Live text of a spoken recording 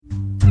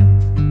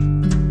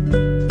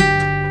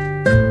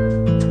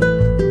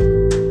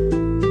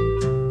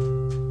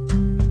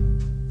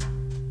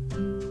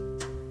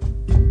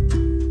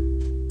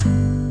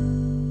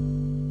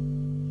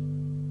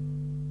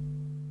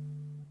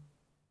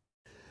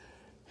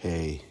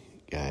Hey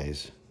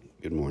guys,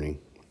 good morning.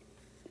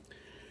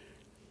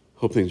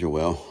 Hope things are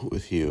well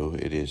with you.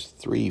 It is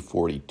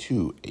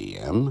 3:42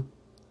 a.m.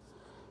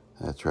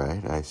 That's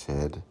right, I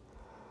said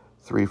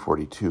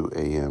 3:42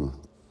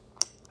 a.m.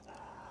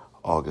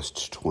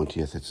 August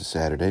 20th. It's a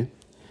Saturday.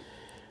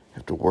 I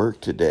have to work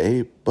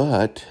today,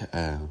 but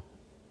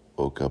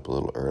woke up a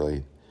little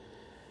early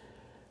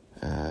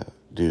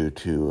due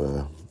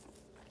to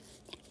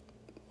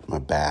my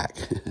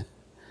back.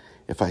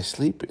 If I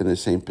sleep in the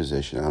same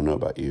position, I don't know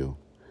about you,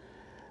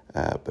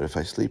 but if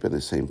I sleep in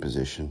the same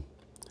position,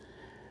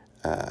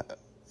 I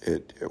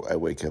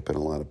wake up in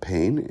a lot of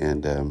pain,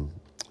 and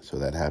so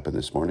that happened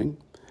this morning.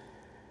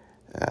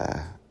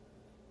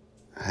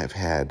 I've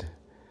had,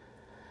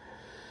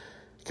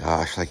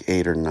 like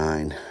 8 or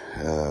 9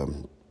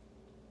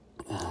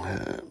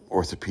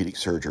 orthopedic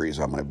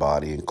surgeries on my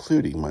body,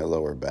 including my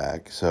lower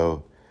back.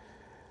 So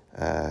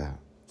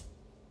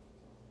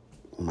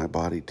my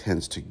body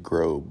tends to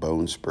grow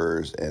bone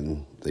spurs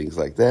and things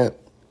like that.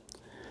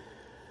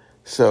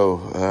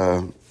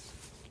 So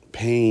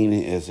pain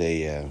is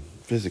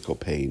physical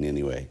pain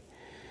anyway,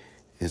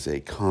 is a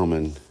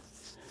common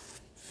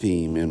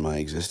theme in my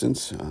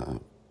existence.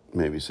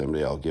 Maybe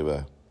someday I'll give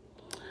a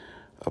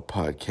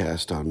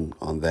podcast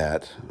on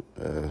that.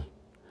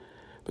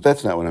 But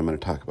that's not what I'm going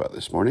to talk about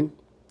this morning.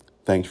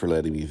 Thanks for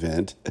letting me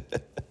vent.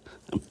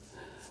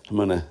 I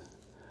want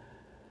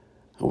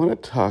to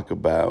talk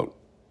about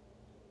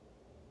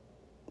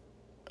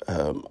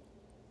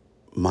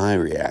my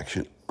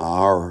reaction,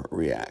 our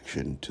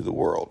reaction to the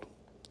world.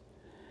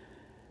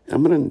 And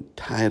I'm going to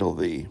title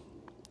the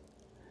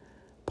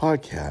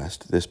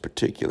podcast, this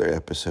particular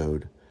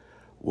episode,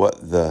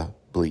 What the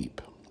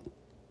Bleep.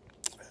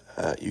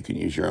 You can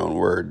use your own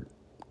word,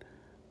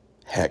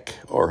 heck,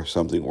 or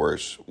something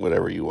worse,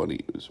 whatever you want to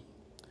use.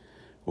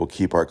 We'll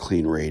keep our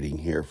clean rating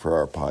here for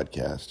our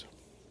podcast.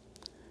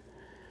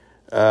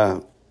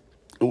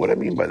 What I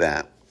mean by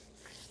that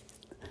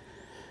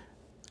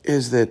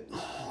is that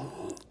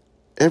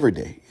every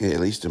day,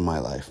 at least in my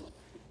life,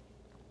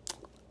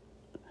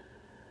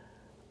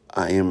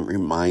 I am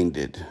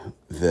reminded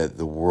that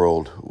the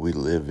world we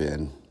live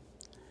in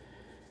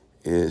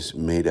is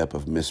made up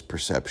of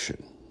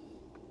misperception.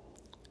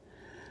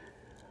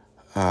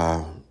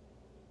 Let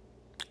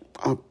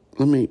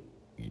me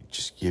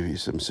just give you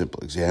some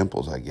simple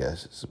examples, I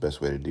guess. It's the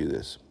best way to do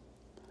this.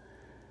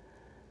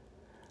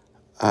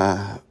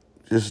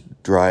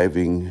 Just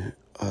driving,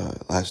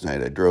 last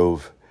night I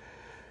drove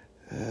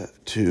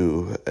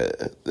to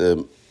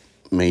the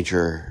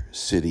major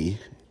city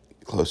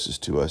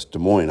closest to us, Des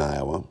Moines,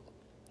 Iowa.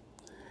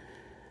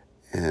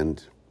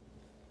 And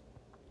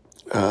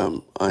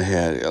I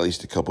had at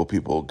least a couple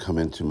people come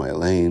into my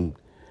lane,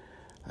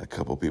 a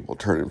couple people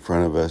turn in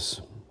front of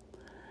us.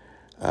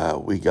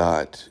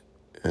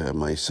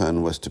 My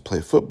son was to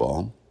play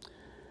football,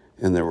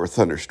 and there were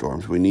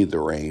thunderstorms. We need the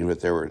rain,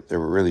 but there were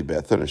really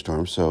bad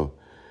thunderstorms. So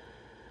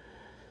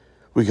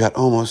we got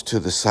almost to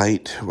the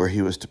site where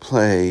he was to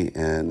play,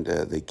 and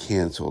they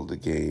canceled the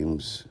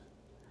games,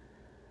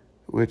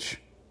 which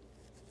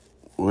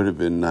would have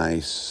been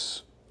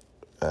nice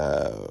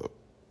a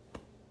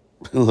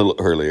little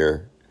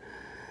earlier,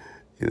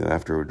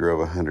 after we drove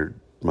 100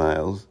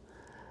 miles.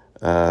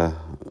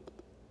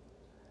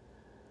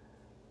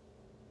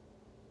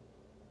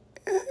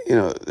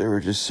 There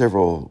were just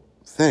several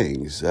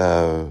things.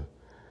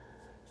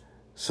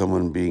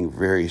 Someone being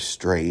very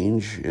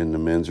strange in the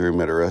men's room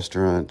at a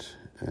restaurant.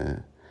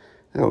 I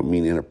don't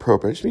mean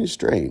inappropriate, I just mean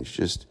strange.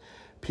 Just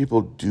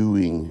people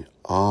doing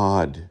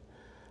odd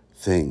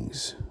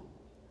things.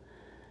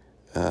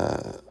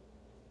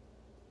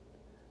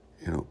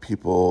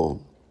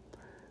 People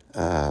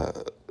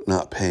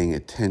not paying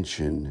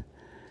attention,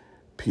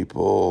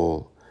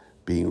 people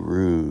being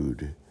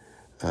rude,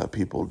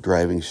 people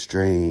driving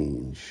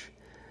strange,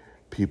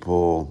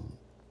 people,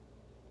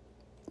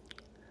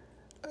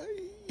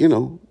 you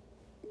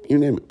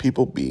name it,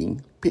 people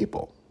being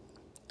people.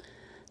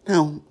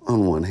 Now,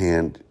 on one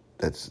hand,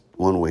 that's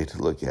one way to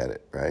look at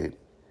it, right?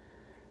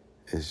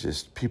 It's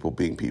just people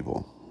being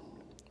people.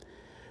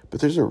 But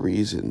there's a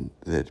reason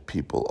that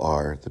people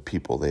are the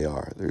people they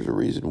are. There's a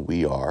reason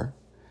we are,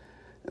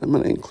 and I'm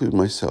going to include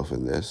myself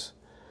in this,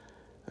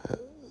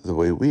 the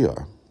way we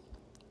are.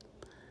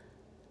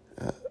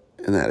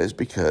 And that is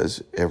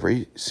because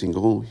every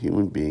single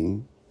human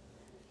being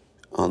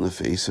on the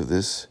face of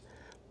this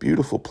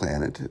beautiful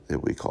planet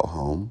that we call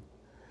home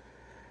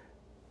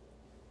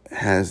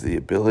has the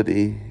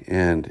ability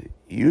and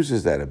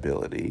uses that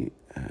ability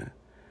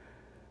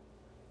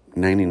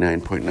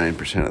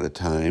 99.9% of the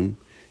time,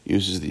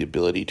 uses the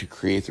ability to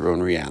create their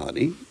own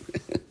reality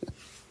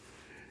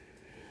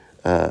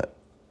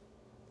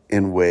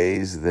in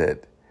ways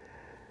that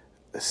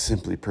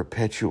simply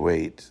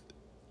perpetuate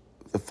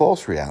the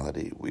false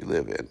reality we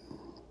live in.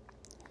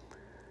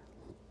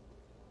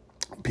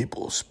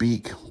 People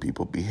speak,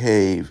 people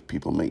behave,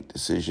 people make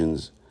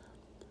decisions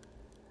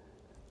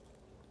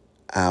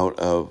out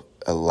of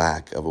a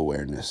lack of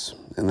awareness.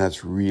 And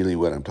that's really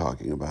what I'm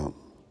talking about.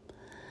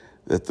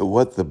 That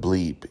what the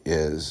bleep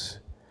is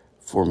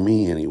for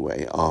me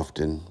anyway,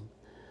 often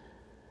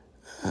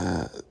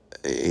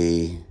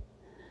a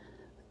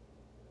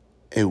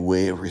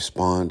way of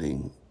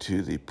responding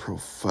to the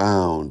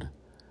profound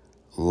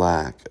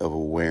lack of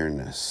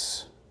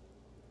awareness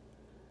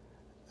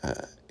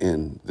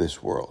in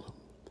this world.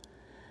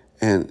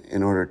 And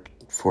in order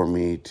for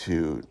me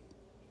to,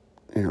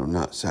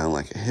 not sound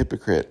like a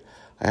hypocrite,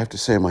 I have to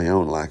say my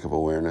own lack of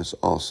awareness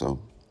also.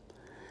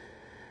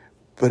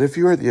 But if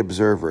you are the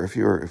observer, if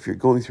you're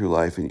going through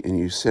life and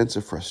you sense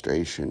a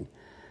frustration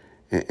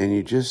and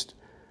you just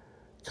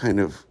kind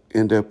of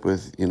end up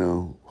with,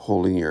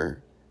 holding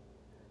your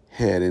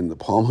head in the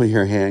palm of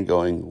your hand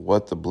going,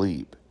 what the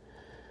bleep?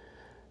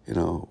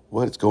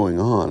 What's going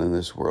on in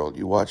this world?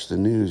 You watch the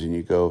news and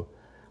you go,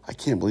 I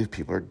can't believe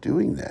people are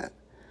doing that.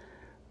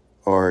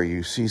 Or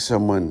you see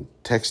someone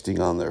texting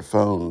on their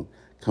phone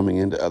coming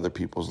into other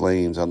people's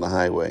lanes on the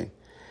highway.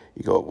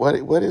 You go,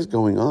 what is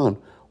going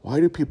on? Why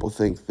do people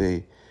think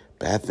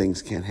bad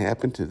things can't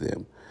happen to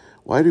them?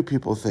 Why do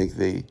people think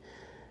they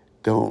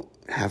don't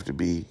have to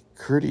be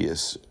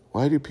courteous?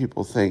 Why do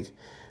people think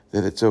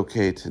that it's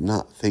okay to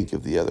not think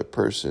of the other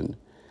person?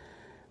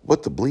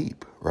 What the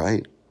bleep,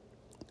 right?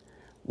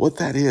 What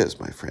that is,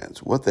 my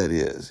friends, what that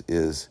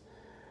is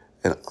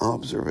an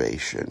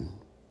observation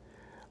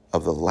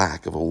of the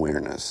lack of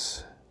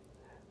awareness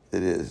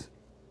that is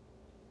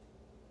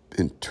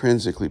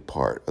intrinsically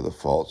part of the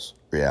false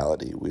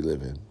reality we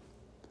live in.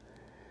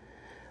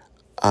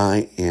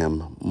 I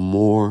am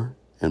more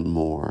and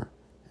more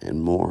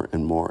and more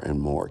and more and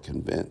more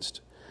convinced.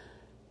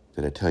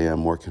 Did I tell you I'm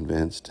more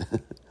convinced?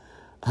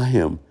 I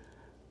am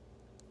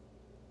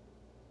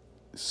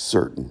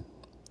certain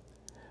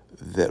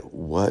that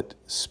what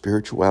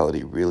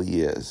spirituality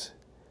really is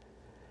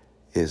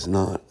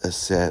not a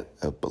set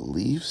of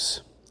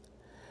beliefs.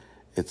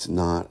 It's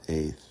not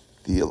a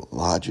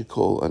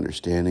theological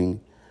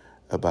understanding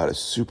about a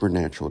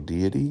supernatural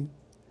deity.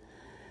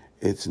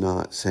 It's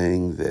not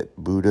saying that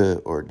Buddha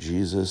or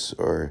Jesus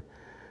or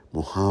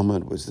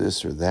Muhammad was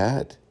this or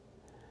that.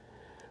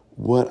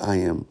 What I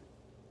am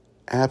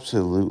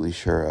absolutely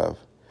sure of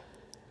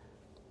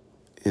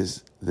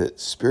is that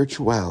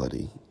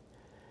spirituality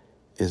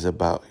is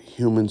about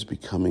humans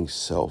becoming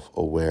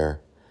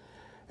self-aware.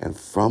 And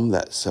from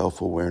that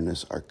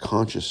self-awareness, our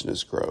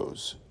consciousness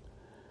grows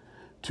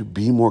to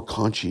be more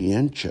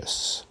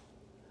conscientious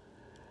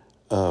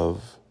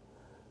of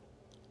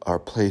our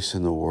place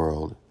in the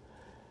world,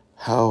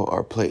 how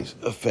our place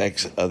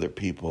affects other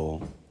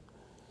people,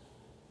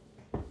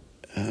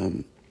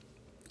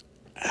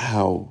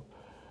 how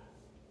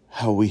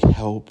we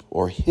help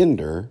or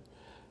hinder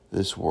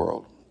this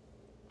world.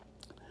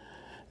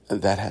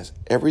 And that has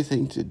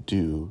everything to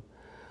do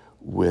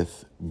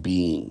with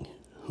being,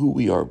 who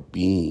we are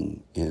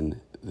being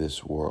in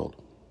this world.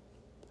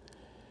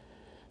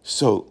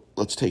 So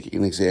let's take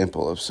an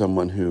example of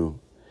someone who,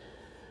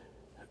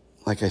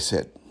 like I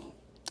said,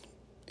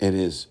 it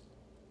is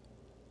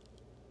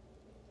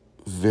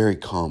very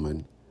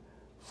common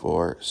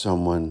for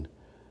someone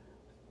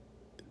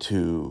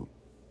to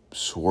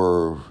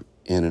swerve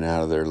in and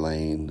out of their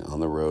lane on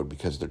the road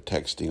because they're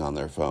texting on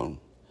their phone.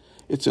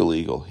 It's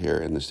illegal here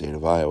in the state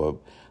of Iowa.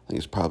 I think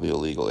it's probably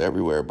illegal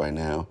everywhere by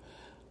now.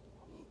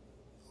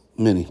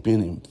 Many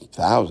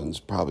thousands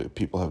probably of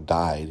people have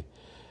died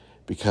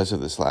because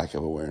of this lack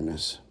of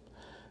awareness,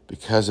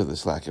 because of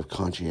this lack of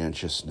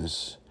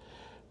conscientiousness,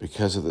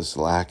 because of this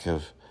lack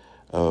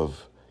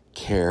of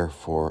care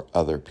for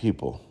other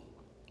people.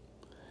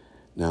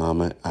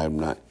 Now,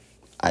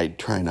 I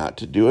try not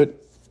to do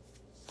it,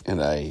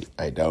 and I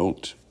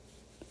don't,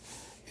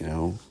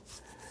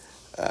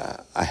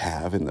 I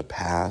have in the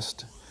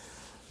past,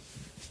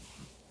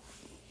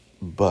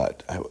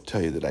 but I will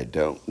tell you that I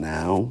don't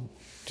now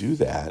do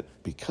that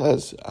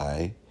because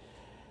I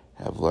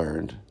have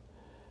learned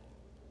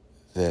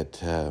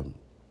that,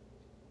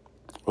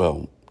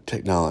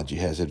 technology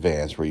has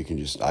advanced where I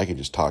can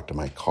just talk to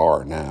my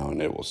car now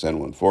and it will send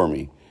one for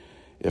me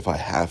if I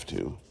have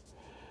to.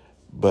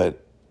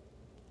 But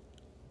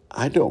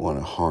I don't want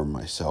to harm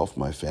myself,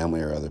 my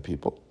family, or other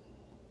people.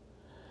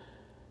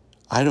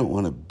 I don't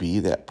want to be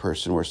that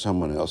person where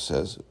someone else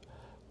says,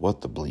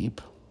 what the bleep?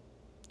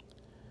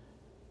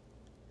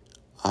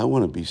 I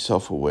want to be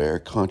self-aware,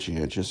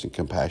 conscientious, and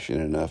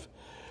compassionate enough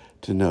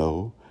to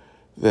know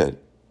that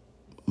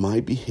my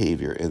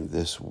behavior in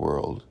this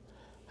world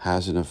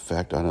has an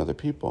effect on other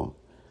people.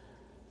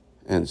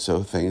 And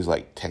so things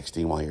like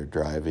texting while you're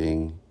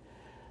driving,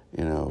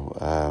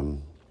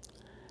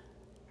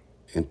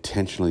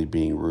 intentionally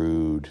being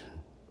rude,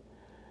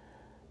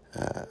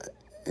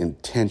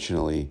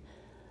 intentionally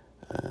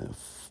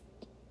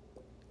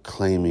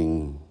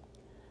claiming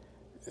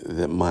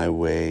that my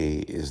way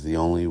is the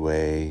only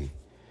way.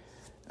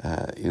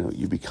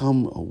 You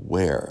become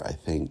aware, I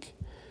think,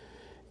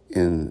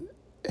 in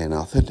an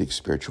authentic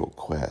spiritual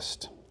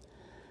quest.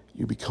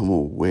 You become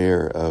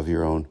aware of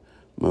your own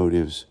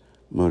motives,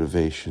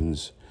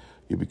 motivations.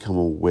 You become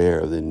aware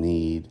of the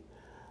need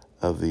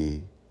of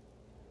the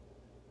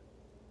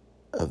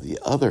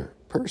other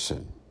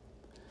person.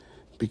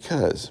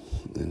 because,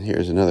 and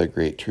here's another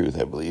great truth,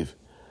 I believe,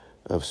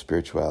 of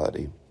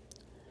spirituality,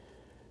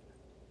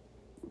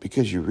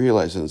 because you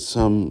realize on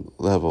some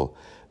level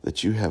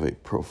that you have a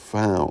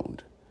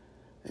profoundly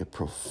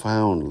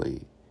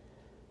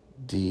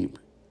deep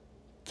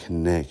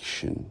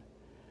connection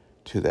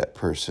to that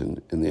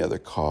person in the other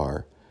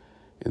car,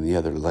 in the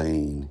other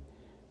lane,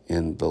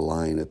 in the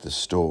line at the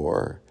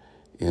store,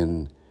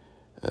 in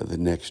the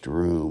next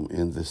room,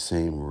 in the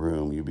same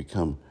room. You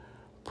become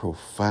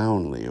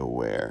profoundly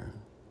aware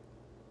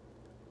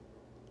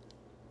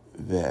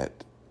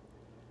that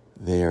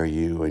they are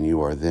you and you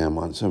are them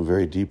on some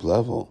very deep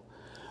level,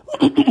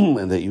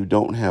 and that you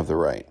don't have the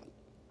right.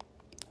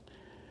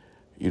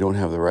 You don't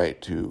have the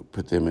right to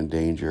put them in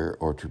danger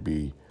or to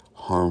be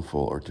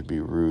harmful or to be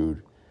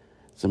rude.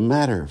 As a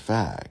matter of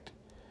fact,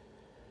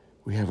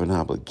 we have an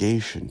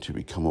obligation to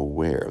become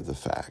aware of the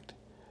fact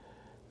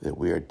that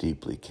we are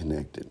deeply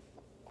connected.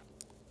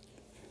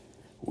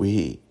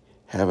 We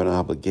have an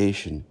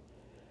obligation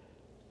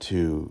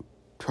to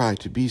try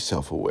to be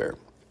self-aware.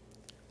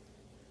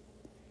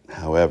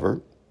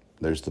 However,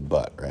 there's the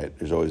but, right?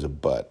 There's always a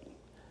but.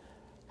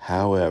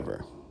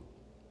 However,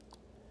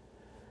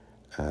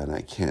 and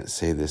I can't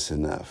say this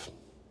enough,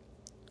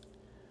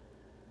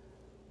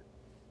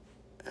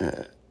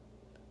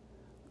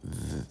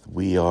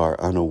 we are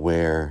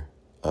unaware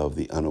of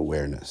the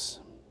unawareness.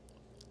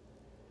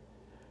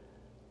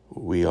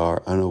 We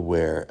are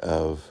unaware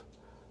of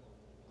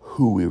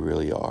who we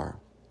really are.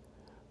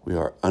 We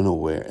are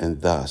unaware,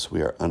 and thus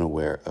we are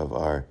unaware of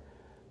our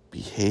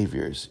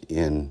behaviors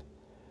in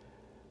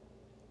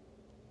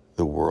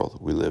the world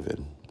we live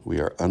in.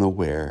 We are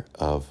unaware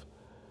of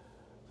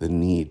the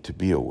need to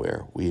be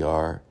aware. We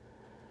are,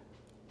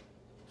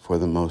 for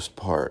the most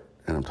part,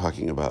 and I'm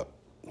talking about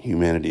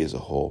humanity as a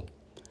whole,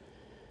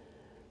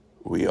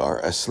 we are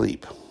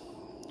asleep.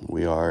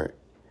 We are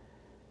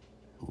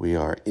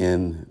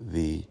in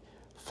the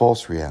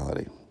false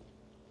reality.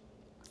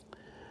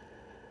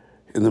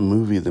 In the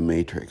movie The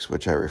Matrix,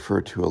 which I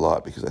refer to a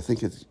lot because I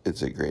think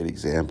it's a great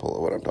example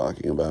of what I'm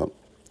talking about,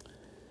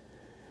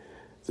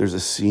 there's a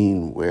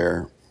scene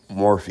where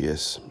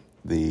Morpheus,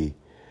 the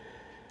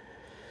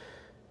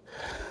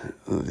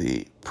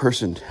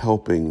person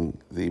helping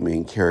the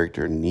main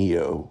character,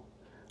 Neo,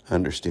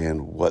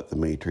 understand what the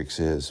Matrix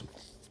is,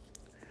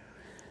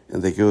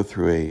 and they go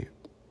through a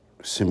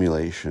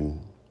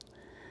simulation,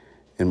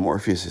 and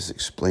Morpheus is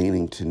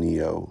explaining to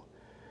Neo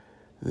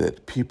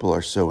that people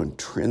are so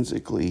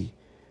intrinsically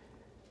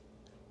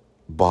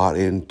bought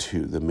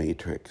into the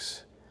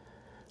Matrix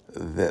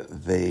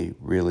that they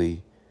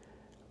really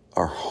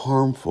are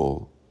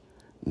harmful,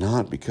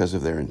 not because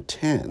of their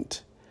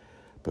intent,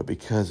 but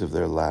because of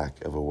their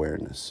lack of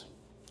awareness.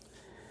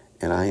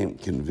 And I am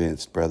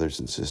convinced,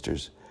 brothers and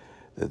sisters,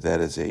 that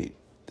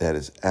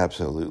is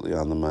absolutely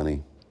on the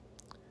money.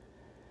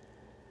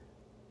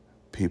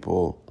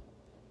 People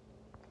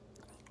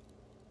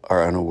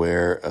are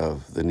unaware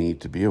of the need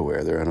to be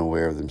aware. They're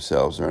unaware of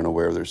themselves. They're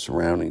unaware of their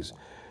surroundings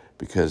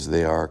because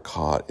they are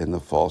caught in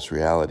the false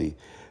reality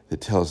that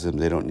tells them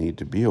they don't need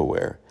to be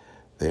aware.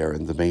 They are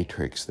in the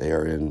Matrix. They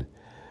are in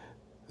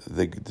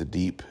the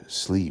deep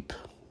sleep.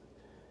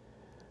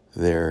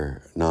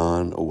 They're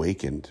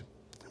non-awakened.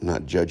 I'm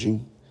not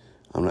judging.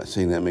 I'm not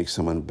saying that makes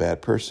someone a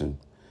bad person.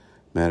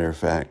 Matter of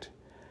fact,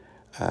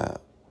 I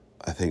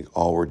think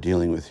all we're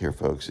dealing with here,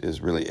 folks,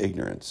 is really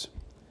ignorance.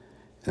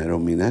 And I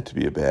don't mean that to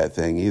be a bad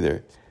thing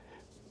either.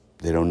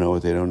 They don't know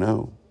what they don't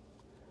know.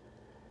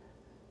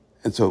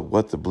 And so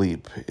what the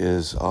bleep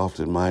is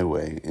often my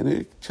way. And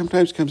it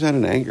sometimes comes out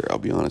in anger, I'll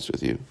be honest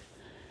with you.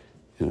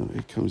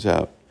 It comes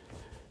out.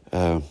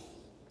 It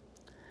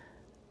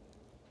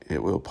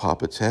will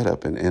pop its head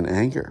up in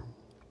anger.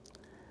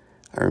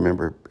 I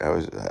remember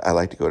I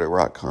like to go to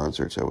rock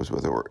concerts. I was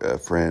with a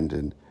friend,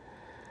 and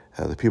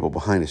the people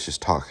behind us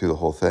just talk through the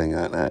whole thing.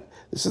 And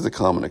this is a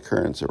common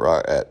occurrence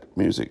at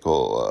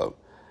musical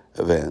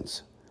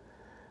events.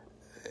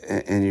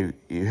 And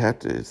you have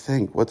to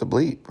think, what the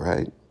bleep,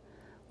 right?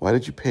 Why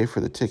did you pay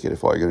for the ticket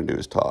if all you're going to do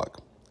is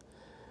talk?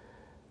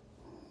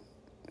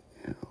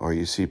 Or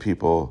you see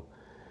people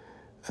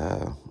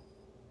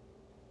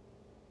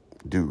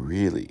do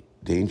really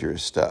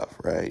dangerous stuff,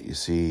 right? You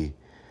see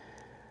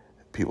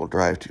people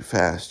drive too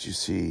fast. You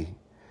see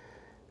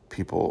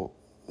people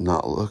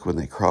not look when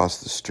they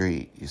cross the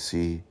street. You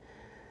see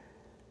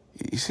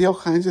all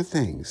kinds of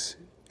things.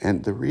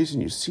 And the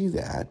reason you see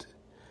that,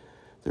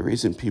 the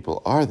reason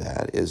people are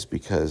that, is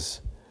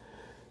because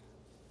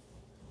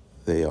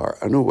they are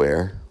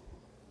unaware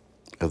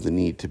of the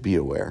need to be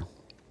aware.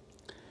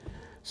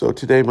 So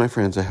today, my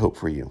friends, I hope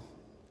for you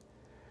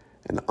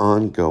an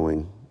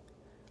ongoing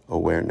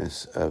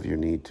awareness of your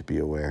need to be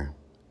aware,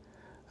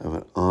 of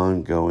an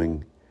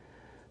ongoing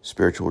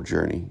spiritual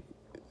journey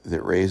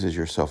that raises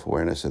your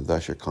self-awareness and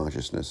thus your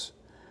consciousness,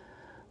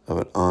 of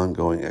an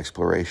ongoing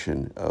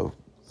exploration of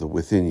the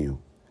within you.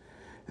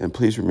 And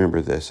please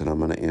remember this, and I'm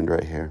going to end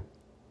right here.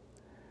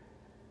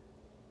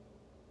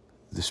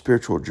 The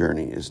spiritual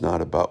journey is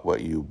not about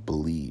what you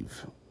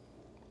believe.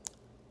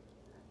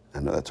 I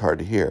know that's hard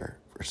to hear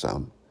for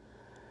some,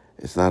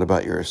 It's not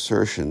about your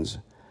assertions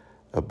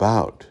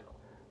about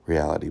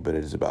reality, but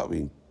it is about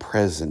being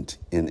present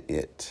in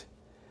it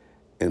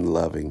in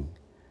loving,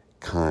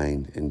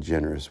 kind, and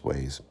generous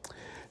ways.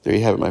 There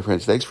you have it, my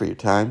friends. Thanks for your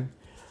time.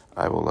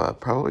 I will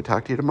probably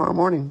talk to you tomorrow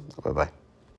morning. Bye-bye.